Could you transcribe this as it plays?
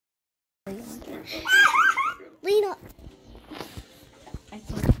Lena. I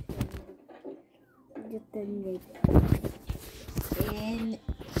can't get the and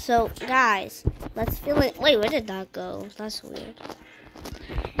So, guys, let's fill it. Wait, where did that go? That's weird.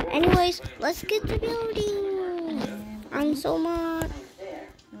 Anyways, let's get to building. I'm so much.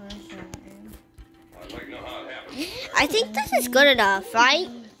 I think this is good enough, right?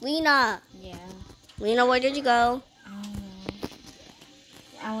 Lena. yeah. Lena, where did you go?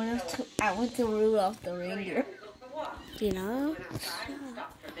 I went to Rudolph the reindeer. Lena?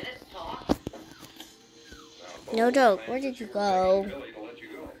 No joke. Where did you go?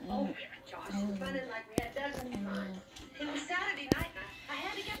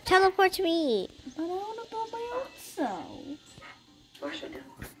 Teleport to me. But I want to build my own so.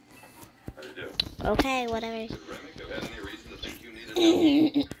 Okay, whatever.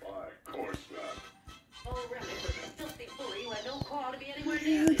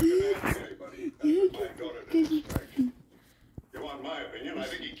 You want my opinion? I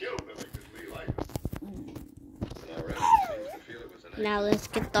think he killed Billy because we like him. Now let's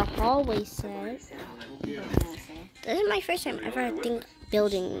get the hallway set. This is my first time ever, I think,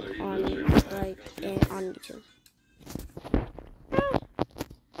 building on on YouTube.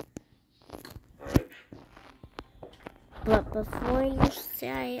 But before you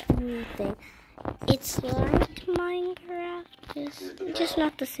say anything, it's like Minecraft, just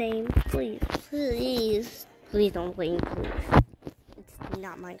not the same. Please, please, please don't blame me, please. It's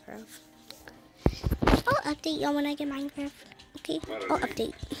not Minecraft. I'll update y'all when I get Minecraft. Okay, I'll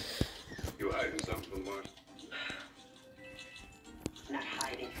update. You hiding something from Mars? Not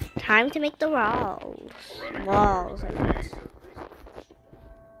hiding. Time to make the walls. Walls, I guess.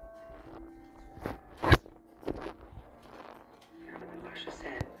 Marsha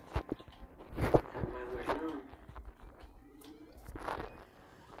said, "Without my word alone,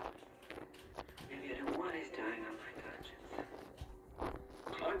 maybe I don't want his dying on my conscience."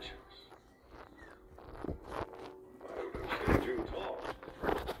 Conscience? I would have said you tall.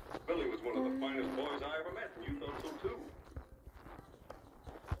 Billy was one of the finest boys I ever met, and you thought so too.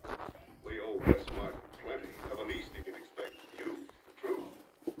 We owe Westmark plenty. Of a niece he can expect you. True.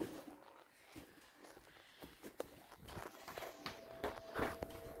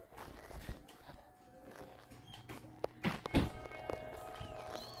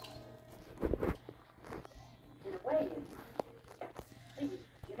 In a way, you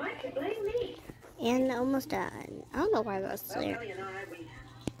might could blame me. And almost done. I don't know why that's Well, there. Billy and I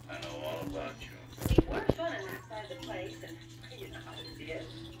know all about you. we were fun outside the place, and you know how it is.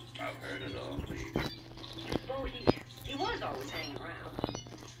 I've heard it all, please. Well, he was always hanging around.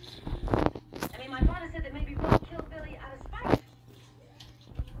 I mean, my father said that maybe Will killed Billy out of spite.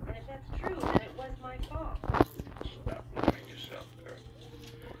 And if that's true, then it was my fault. Stop blaming yourself, girl.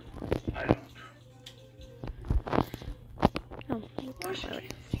 I don't. Oh, gosh.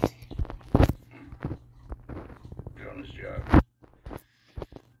 Get on this job.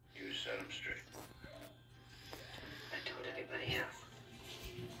 You set him straight. I told everybody else.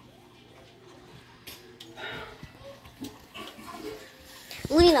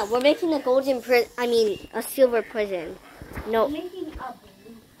 Lena, we're making a golden a silver prison. No, Making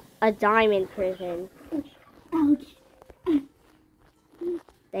a diamond prison. ouch.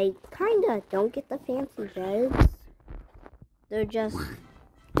 They kinda don't get the fancy beds. They're just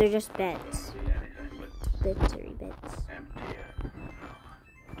beds. Victory beds.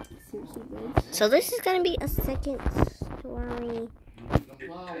 Seriously, guys. So this is gonna be a second story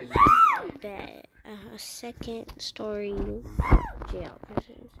bed. A second story jail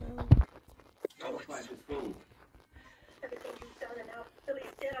prison. So. Everything you've done and now Billy's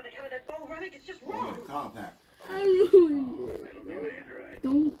dead on account of that bull running, it's just wrong. Compact. I ruined it.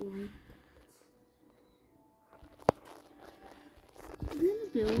 Don't worry. I'm gonna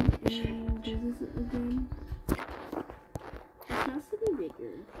build and do this again. It has to be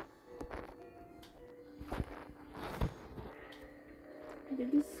bigger. I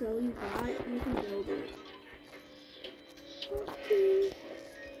think it's so you can build it. Okay.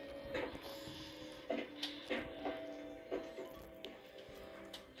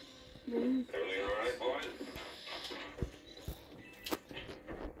 Everything all right, boys?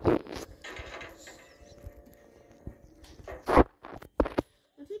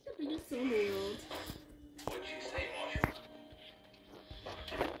 I think the biggest stone in the world. What'd she say, Marshall?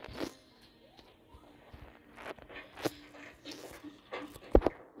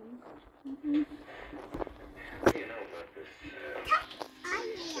 You know about this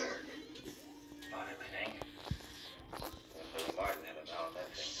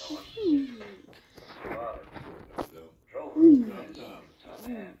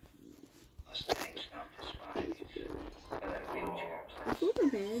before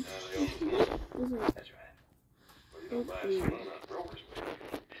bed. It was like,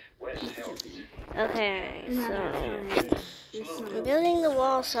 Okay, so I'm building the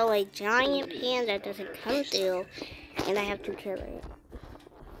wall so a giant panda doesn't come through, and I have to kill it.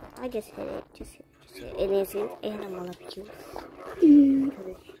 I just hit it. Just hit it. It is an animal abuse. Because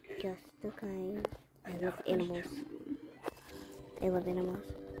it's just the kind. I love animals. I love animals.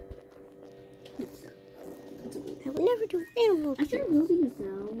 I would never do animal I abuse. started building this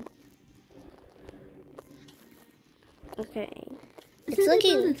now. Okay. I It's tried to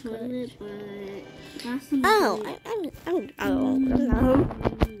looking build a good. toilet, but last time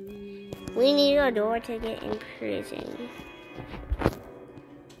We need a door to get in prison.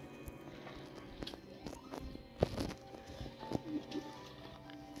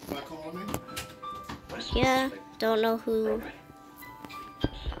 Yeah, don't know who.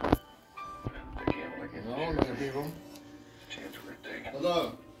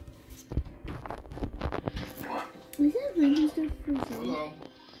 Hello. we said random stuff for sale. Hello.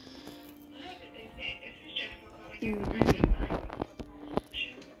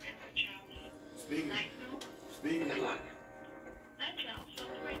 Speaking. Speaking.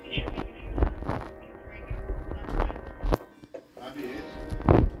 I did.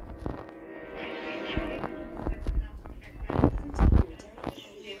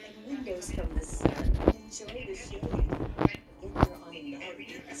 Windows from the sun. Enjoy the shade. Get your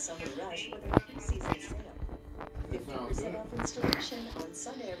autumn a summer rush with a pre-season sale. 50% off installation on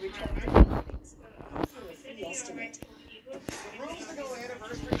Sun-Air retractable awnings. Call for a free estimate. The Rooms to Go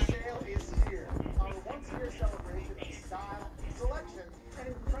anniversary sale is here. Our once-a-year celebration of style, selection, and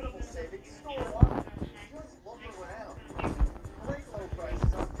incredible savings store-wide. Just look around. Great low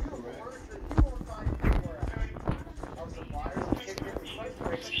prices on beautiful furniture you won't find anywhere else. Our suppliers have kicked in with price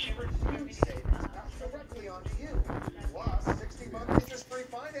breaks for huge savings passed directly onto you. Plus, 60-month interest-free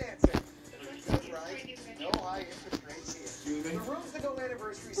financing. That's right. No high interest rates here. The Rooms to Go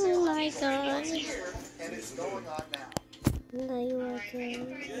anniversary sale Oh my is going God. once a year, and it's going on now. No, you wasn't.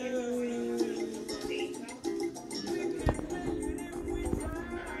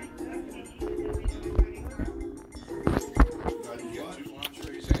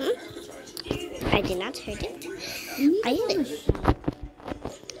 I did not hurt it. I hit it.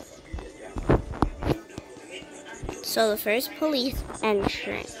 So the first police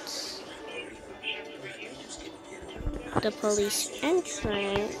entrance. The police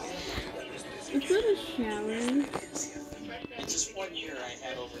entrance. Let's go to shower. In just 1 year, I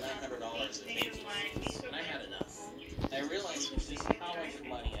had over $900 in baking fees, and I had enough. I realized just how much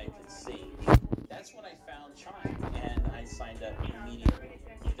money I could save. That's when I found Chime, and I signed up immediately.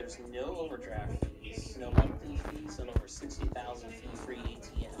 There's no overdraft fees, no monthly fees, and over 60,000 fee-free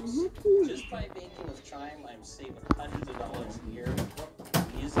ATMs. Just by banking with Chime, I'm saving hundreds of dollars a year,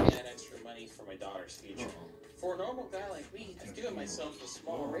 using that extra money for my daughter's future. For a normal guy like me, I've given myself a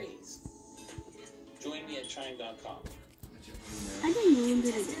small raise. Join me at chime.com. I didn't ruin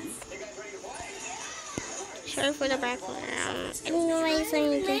it again. Sorry for the background. Anyways, I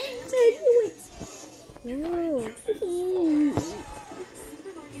need to. No.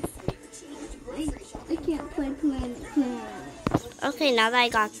 I can't play Planet. Okay, now that I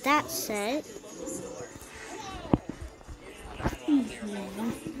got that set.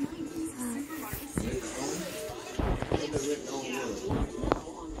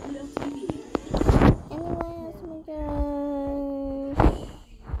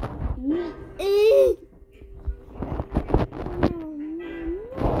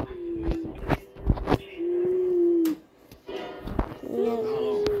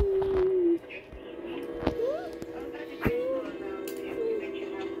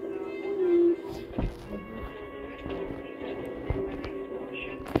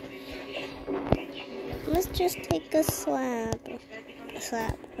 Let's just take a slab.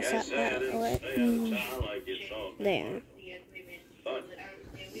 There. But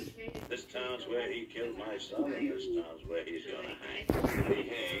this town's where he killed my son, and this town's where he's gonna hang. If he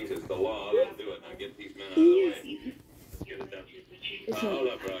hangs, it's the law that'll do it. Now get these men out of the way. Get it done. Hold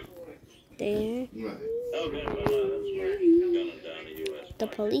up, Rock. There. Okay, well, that's where he's gunning down the U.S. The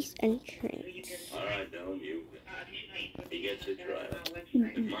police entrance. All right, Dylan, he gets a trial.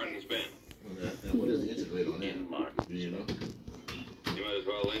 Martin's been. What is the interest rate on that? In Martin. You know? You might as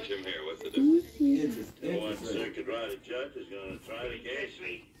well lynch him here. What's the difference? The one circuit rider judge is going to try the case.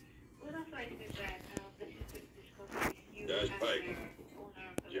 Judge Pike.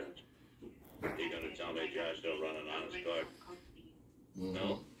 Judge. You going to tell me Josh don't run an honest court?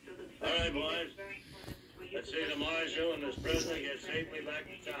 No? All right, boys. Let's see the marshal and this prisoner get safely back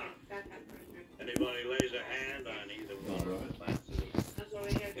to town. Anybody lays a hand on either one of the classes.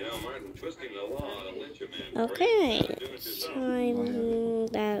 Twisting the law to lynch a man. Okay, time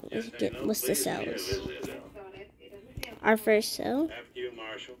that was the cells. Our first cell. After you,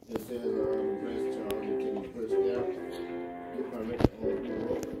 Marshal. It says, arrest Charles, you taking the first step. Get permit to own the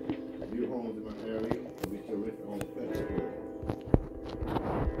road. New homes in my area, we still rent on the federal road.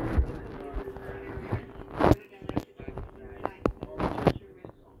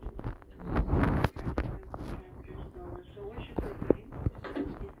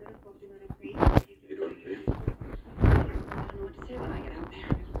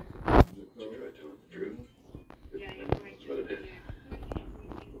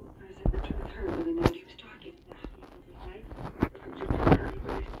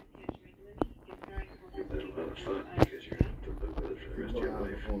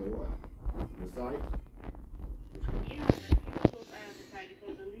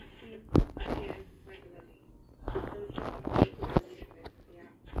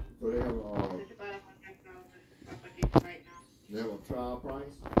 They have a trial price?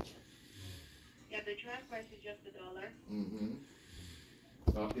 Yeah, the trial price is just $1. Mm-hmm.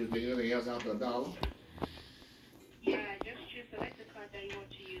 Is there anything else after $1? Yeah, just select the card that you want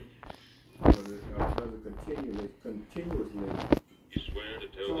to use. Does it continuously? You swear to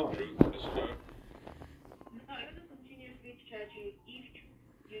tell the truth, Miss Stark? No, it doesn't continuously charge you if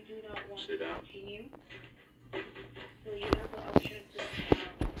you do not want Sit to down. continue. So you have the option to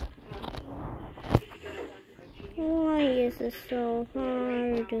if you don't want to continue. Why is this so hard? All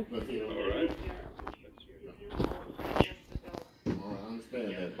right. I understand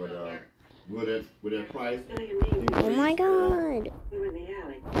that, but with that price, Oh my god!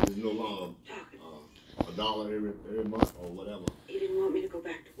 there's no longer $1 every month or whatever. He didn't want me to go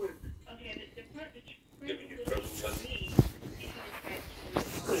back to work. Okay, the part that Giving you trouble, son? me, if you decide to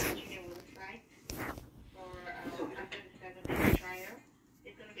continue with the site for after the 7-day trial,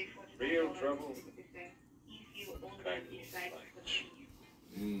 it's going to be $49. Real trouble? If you only decide to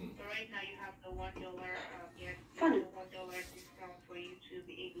continue. So right now you have the $1, $1 discount for you to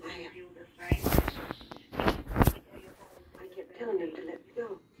be able to view the site. I kept telling him to let me go.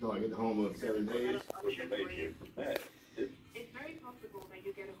 No, I get home in 7 days. What's your mate here? Bad. It's very possible that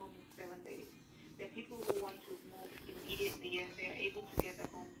you get a home in 7 days. There are people who want to move immediately and they are able to get a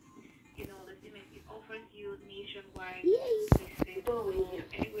home. You know, the thing is, it offers you nationwide listing.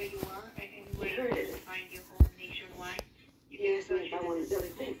 Anywhere you are and anywhere you can find your home nationwide. You He asked me if I wanted Billy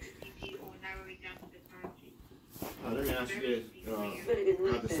fixed. or narrow it down to the county. Let me ask you this. But he didn't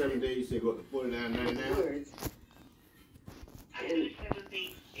like After that. 7 days, you say go up to $49.99? Words. After the 7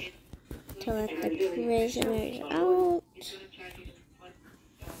 days, it's To let the prisoners out. going to charge you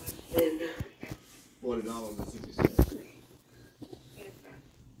Then $40.60.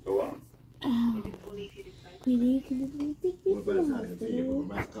 Go on. fully if you decide. What about the time you put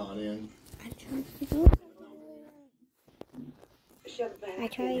my MasterCard in? shove it back. I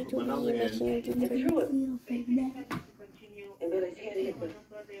tried to But I'm be in. the same And threw it. Continue. And Billy's head hit the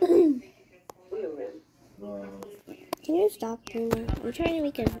wheel rim. Can you stop doing that? I'm trying to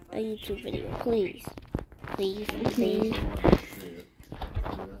make a YouTube video. Please. Please, please.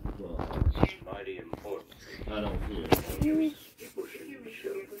 Mighty important. I don't see it. People shouldn't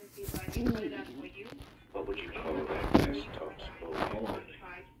show. What would you call that last top spoke?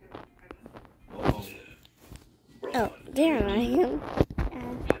 Oh, there I am.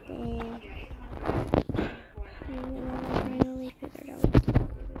 Finally figured out.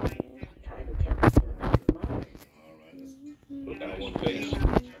 Put down one face.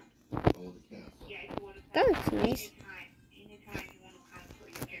 That looks nice. Anytime you want to cancel,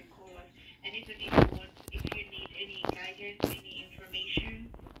 you can call us. And even if you need any guidance, any information,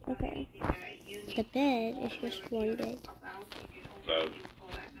 Okay. anything that you need The bed is just one bed. about, you can No. always call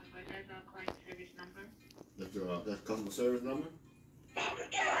that number. That's our client service number. That's customer service number? Customer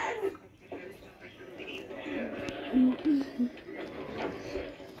service number, so they able to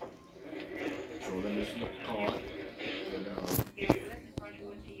So let me see the card. And, yeah, that's the card you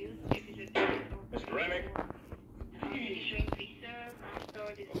want to use. If it's a Mr. Remick? showing Visa,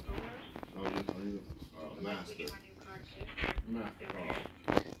 Master, Discover. Master. Which one your card is. MasterCard.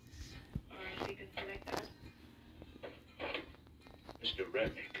 Alright, so you can select that. Mr.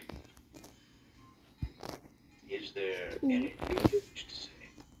 Remick. Is there anything you wish to say?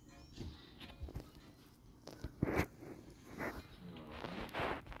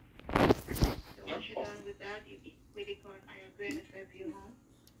 Once you're done with that, you click on I agree and accept your home.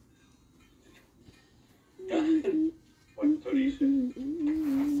 What do you say?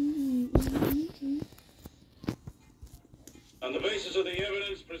 On the basis of the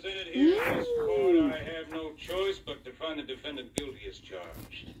evidence presented here in this court, I have no choice but to find the defendant guilty as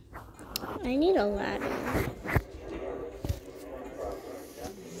charged. I need a ladder.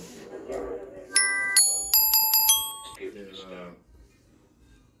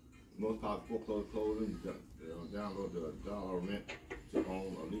 Most top foreclosed clothing, download the dollar rent to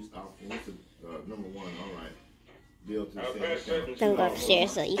own a lease option. What's the number one? All right. Bill to the same account. Don't go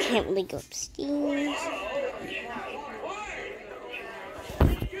upstairs, so you can't really go upstairs.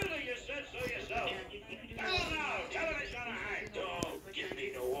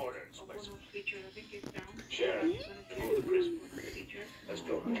 Let's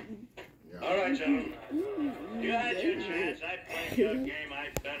go. All right, gentlemen. You had your chance. I played your game. I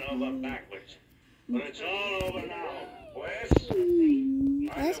bent over backwards. But it's all over now.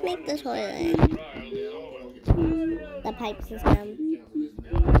 Let's make the toilet. The pipe system.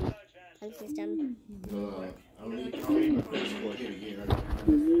 Pipe system.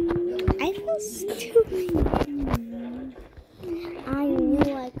 I feel stupid. I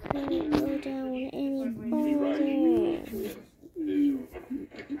knew I couldn't go down any further.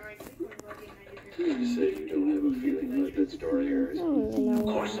 You say you don't have a feeling like that story, Harris? I don't even know. Of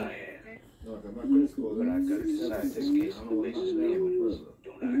course I have. But I've got to decide this case on the basis of the evidence,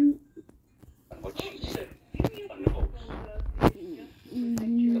 don't I? What she said, a nose.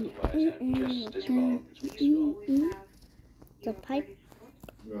 Otherwise, I'm just as wrong as we spoke. The pipe.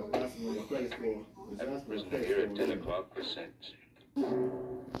 I've risen here at 10 o'clock for sentencing.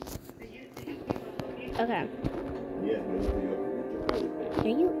 Okay.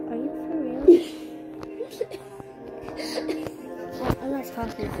 Are you for real? I'm not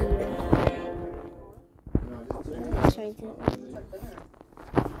talking to you. I'm trying to.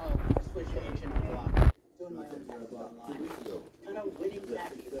 Doing my own taxes online. And I'm winning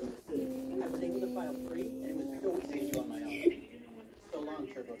taxes. I was able to file free, and it was always easy on my own. So long,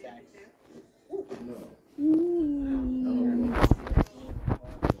 TurboTax.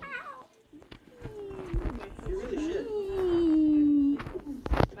 You really should.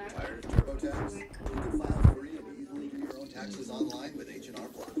 Tired of TurboTax? You can file free and easily do your own taxes online with H&R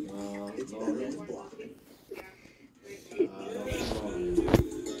Block. It's better than Block.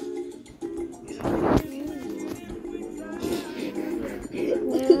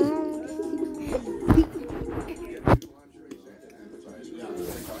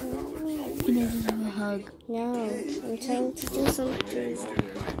 Can I just have a hug? No, I'm trying to do something.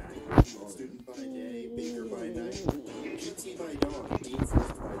 Student by day, baker by night. PT by dawn, Dean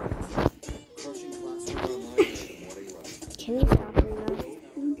first by night. Crushing classroom online at the morning rush. Can you stop doing that?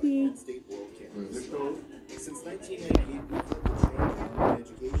 Okay. State World Campus. Since 1998, we've led the change in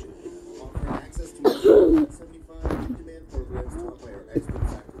education, offering access to 175 in-demand programs taught by our expert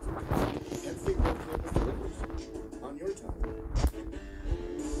faculty. And State World Campus delivers on your time.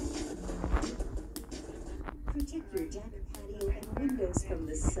 Protect your deck, patio, and windows from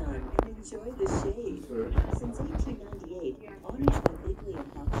the sun and enjoy the shade. Since 1898, Awnings by Bigley and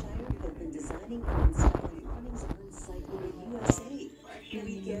Berkshire have been designing and installing awnings on site in the USA.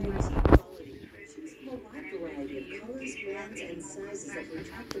 We guarantee quality. Choose from a wide variety of colors, brands, and sizes of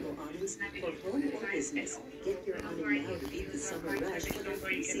retractable awnings for home or business. Get your awning now to beat the summer rush with our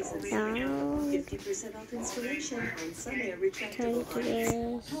pre-season sale. 50% off installation on some air retractable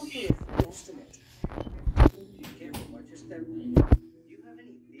awnings. Call for a free estimate. Careful what you step. Do you have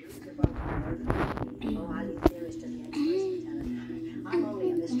any theories about murder? Oh, I leave theories to the experts, Lieutenant. I'm only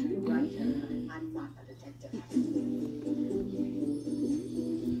a mystery writer. I'm not a detective.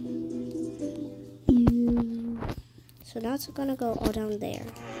 So that's gonna go all down there.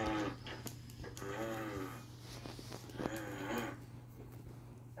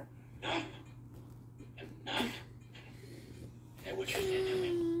 Hey, what you said to me?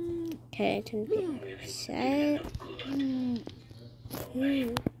 Okay, 10 set.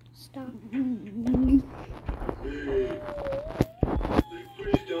 Stop.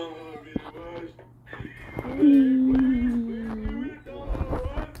 Please don't want to be the worst.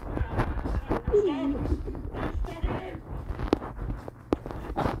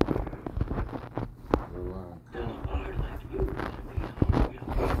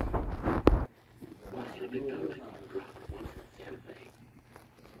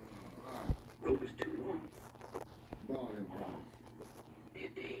 Rope is too long.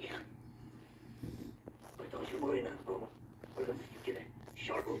 But don't you worry now, bro. We're gonna see you get a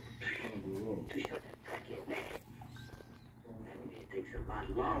sharp rope to shut that crack in there. That way it takes a lot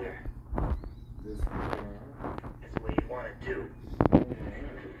longer. That's the way you want it to.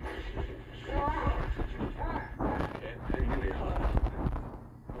 Can't hang any harder.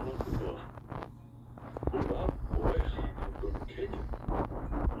 Move out, boys. I'm gonna kill you.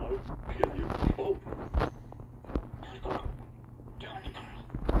 I'll kill you both. Now go on. Down the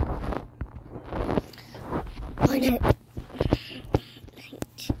girl.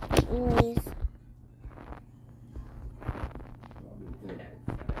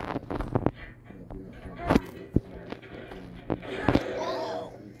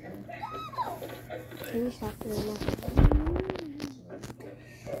 just have to remove it.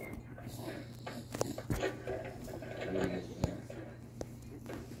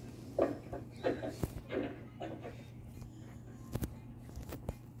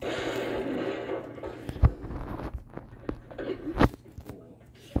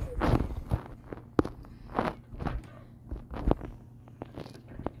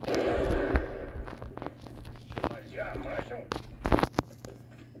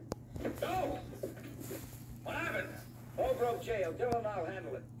 Jail. Tell him I'll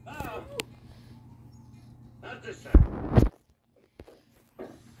handle it. No. Not this time.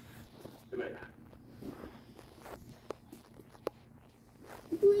 Come here.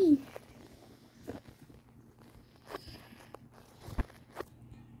 Please.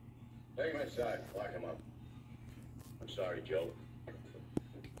 Take him inside. Lock him up. I'm sorry, Joe.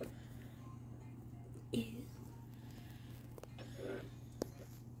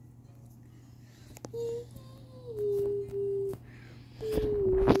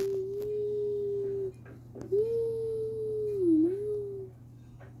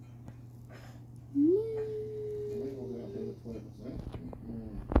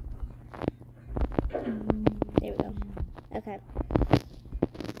 There we go. Okay.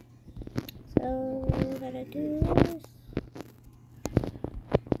 So we're gonna do this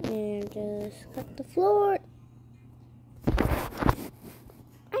and just cut the floor.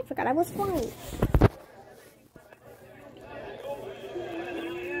 I forgot I was flying.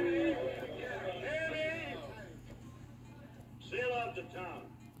 Seal off the town.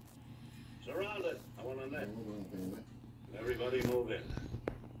 Surround it. I want a net. Everybody move in.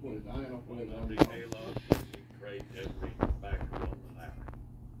 Every hayloft, crate, every backround ladder.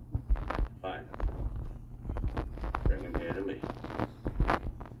 Fine. Bring him here to me.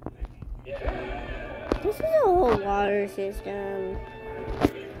 This is a whole water system.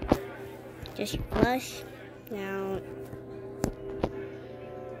 Just flush down.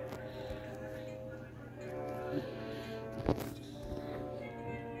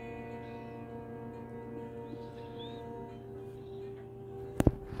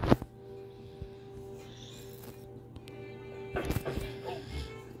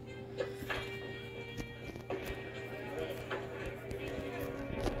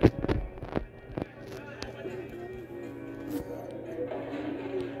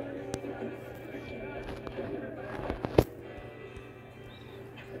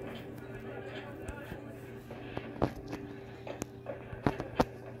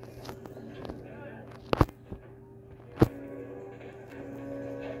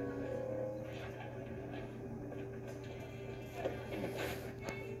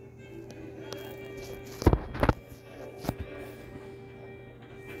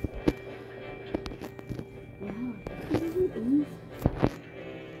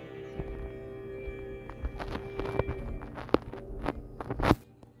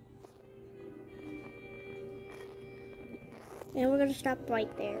 And we're gonna stop right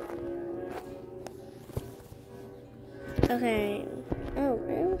there. Okay. Oh,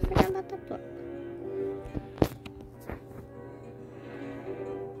 I forgot about the book.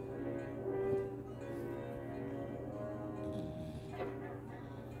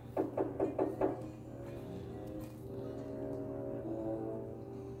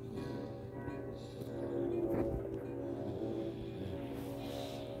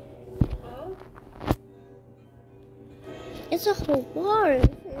 It's a whole water.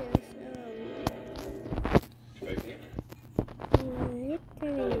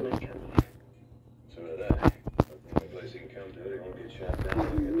 So did I. The only place he can come to, he won't get shot down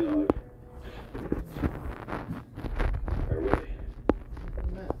like a dog. Or will he?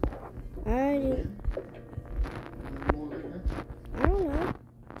 I don't know.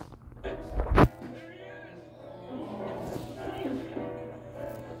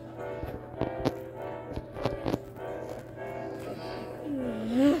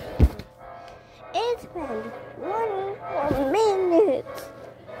 It's been 1 minute.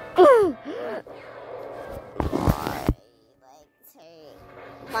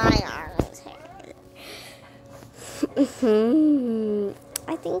 My arms hurt. I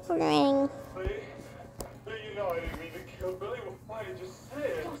think we're going. But you know I didn't mean to kill Billy. Why did you say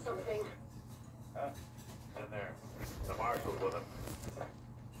it? Do something. In there. The marshal's with him.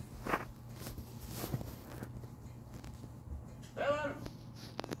 Ellen!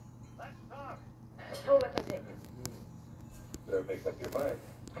 Let's talk! Go with the dick. Better make up your mind.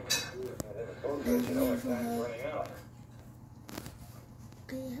 I have a phone bridge, you know, our time's running out.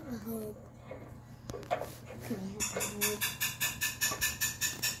 Can I have a hug? Can I have a hug?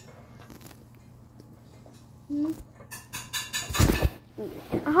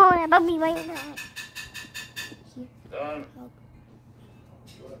 Oh, I'll be right back. Done.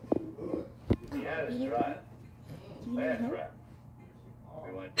 He had us try it. Fast track.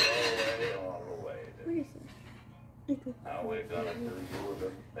 We went all the way. What is it? How we gonna do you a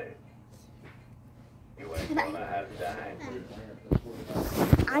good thing? You ain't gonna have time.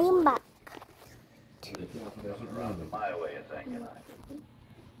 I am back. My way of thinking.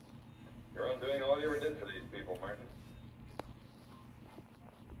 You're undoing all you ever did for these people, Martin.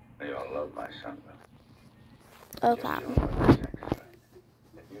 They all love my son. Okay. Just you know my sex.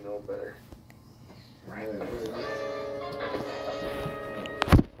 If you know better. Right.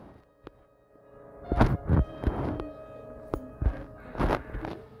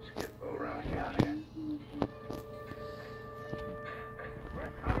 Skip around here.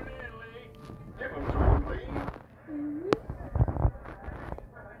 Come in, Lee. Give him to him, Lee.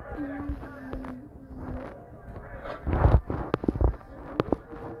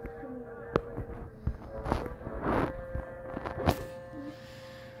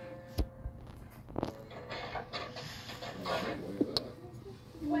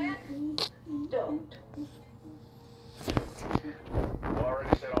 Don't.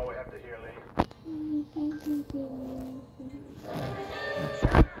 Already said all we have to hear, Lee.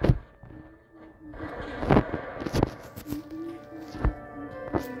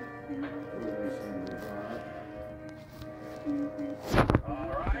 All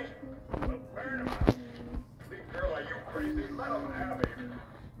right. Well, burn him out. Big girl, are you crazy? Let him have it.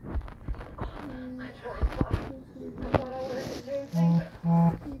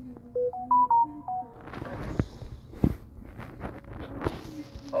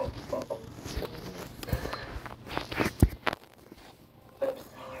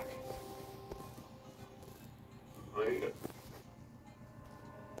 Lee,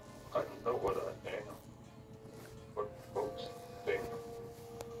 I don't know what I am. What folks think.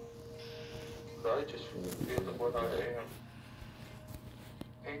 But I just feel that what I am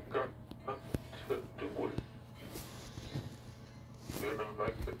ain't got nothing to do with nothing I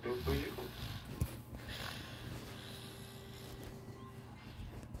could do for you.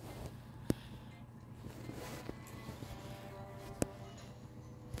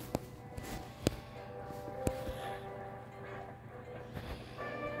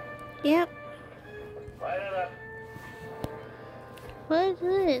 Yep. Light it up. What is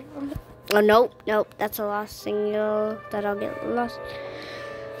it? Oh, nope, nope. That's a lost single that I'll get lost.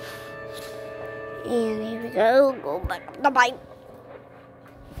 And here we go. Go back up the pipe.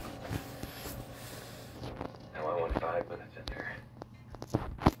 Now I want 5 minutes in there.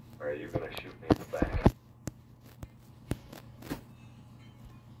 Or are you gonna shoot me in the back?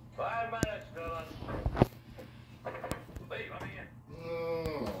 5 minutes, Dylan. Lee, let me in.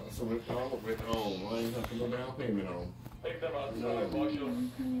 Oh, so we're home. Why you have to go down payment on? Take them outside, Marshal.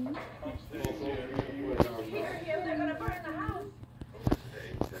 Upstairs here. They're gonna burn the house.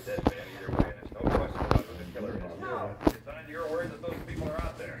 It's a dead man either way, and there's no question about who the killer is. No. It's on your word that those people are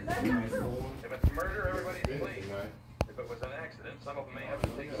out there. If it's murder, everybody's clean. If it was an accident, some of them may have to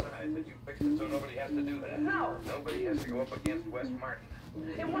take sides, but you fixed it so nobody has to do that. No. Nobody has to go up against West Martin.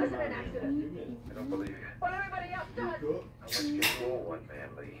 It wasn't an accident. I don't believe you. But everybody else does. How much can you owe one man,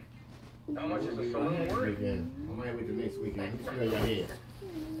 Lee? How much is a saloon worth? Weekend. I might wait till next weekend. Let me smell your head.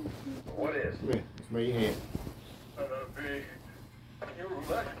 What is? Come here. Smell your head. You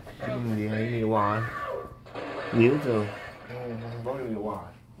Yeah, you need a wine. You too. Don't give me a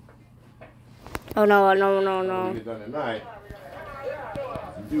wine. Oh, no, no, no, no. When you get done tonight,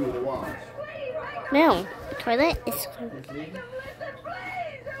 you do with the wine. No. Toilet is...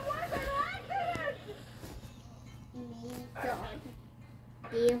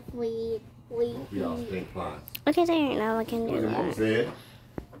 If we Hope y'all stay fine. okay, there, now I can do What your mom that. said.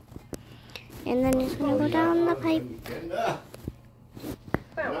 And then it's gonna go down the pipe. Tender.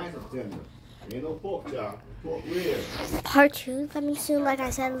 Nice and tender. Ain't no pork chop. Pork ribs. Part 2 coming soon, like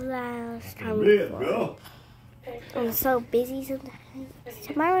I said last time. Ribs, girl. I'm so busy sometimes.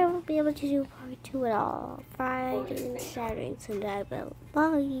 Tomorrow I won't be able to do part 2 at all. Friday and Saturday and Sunday I will.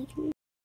 Bye.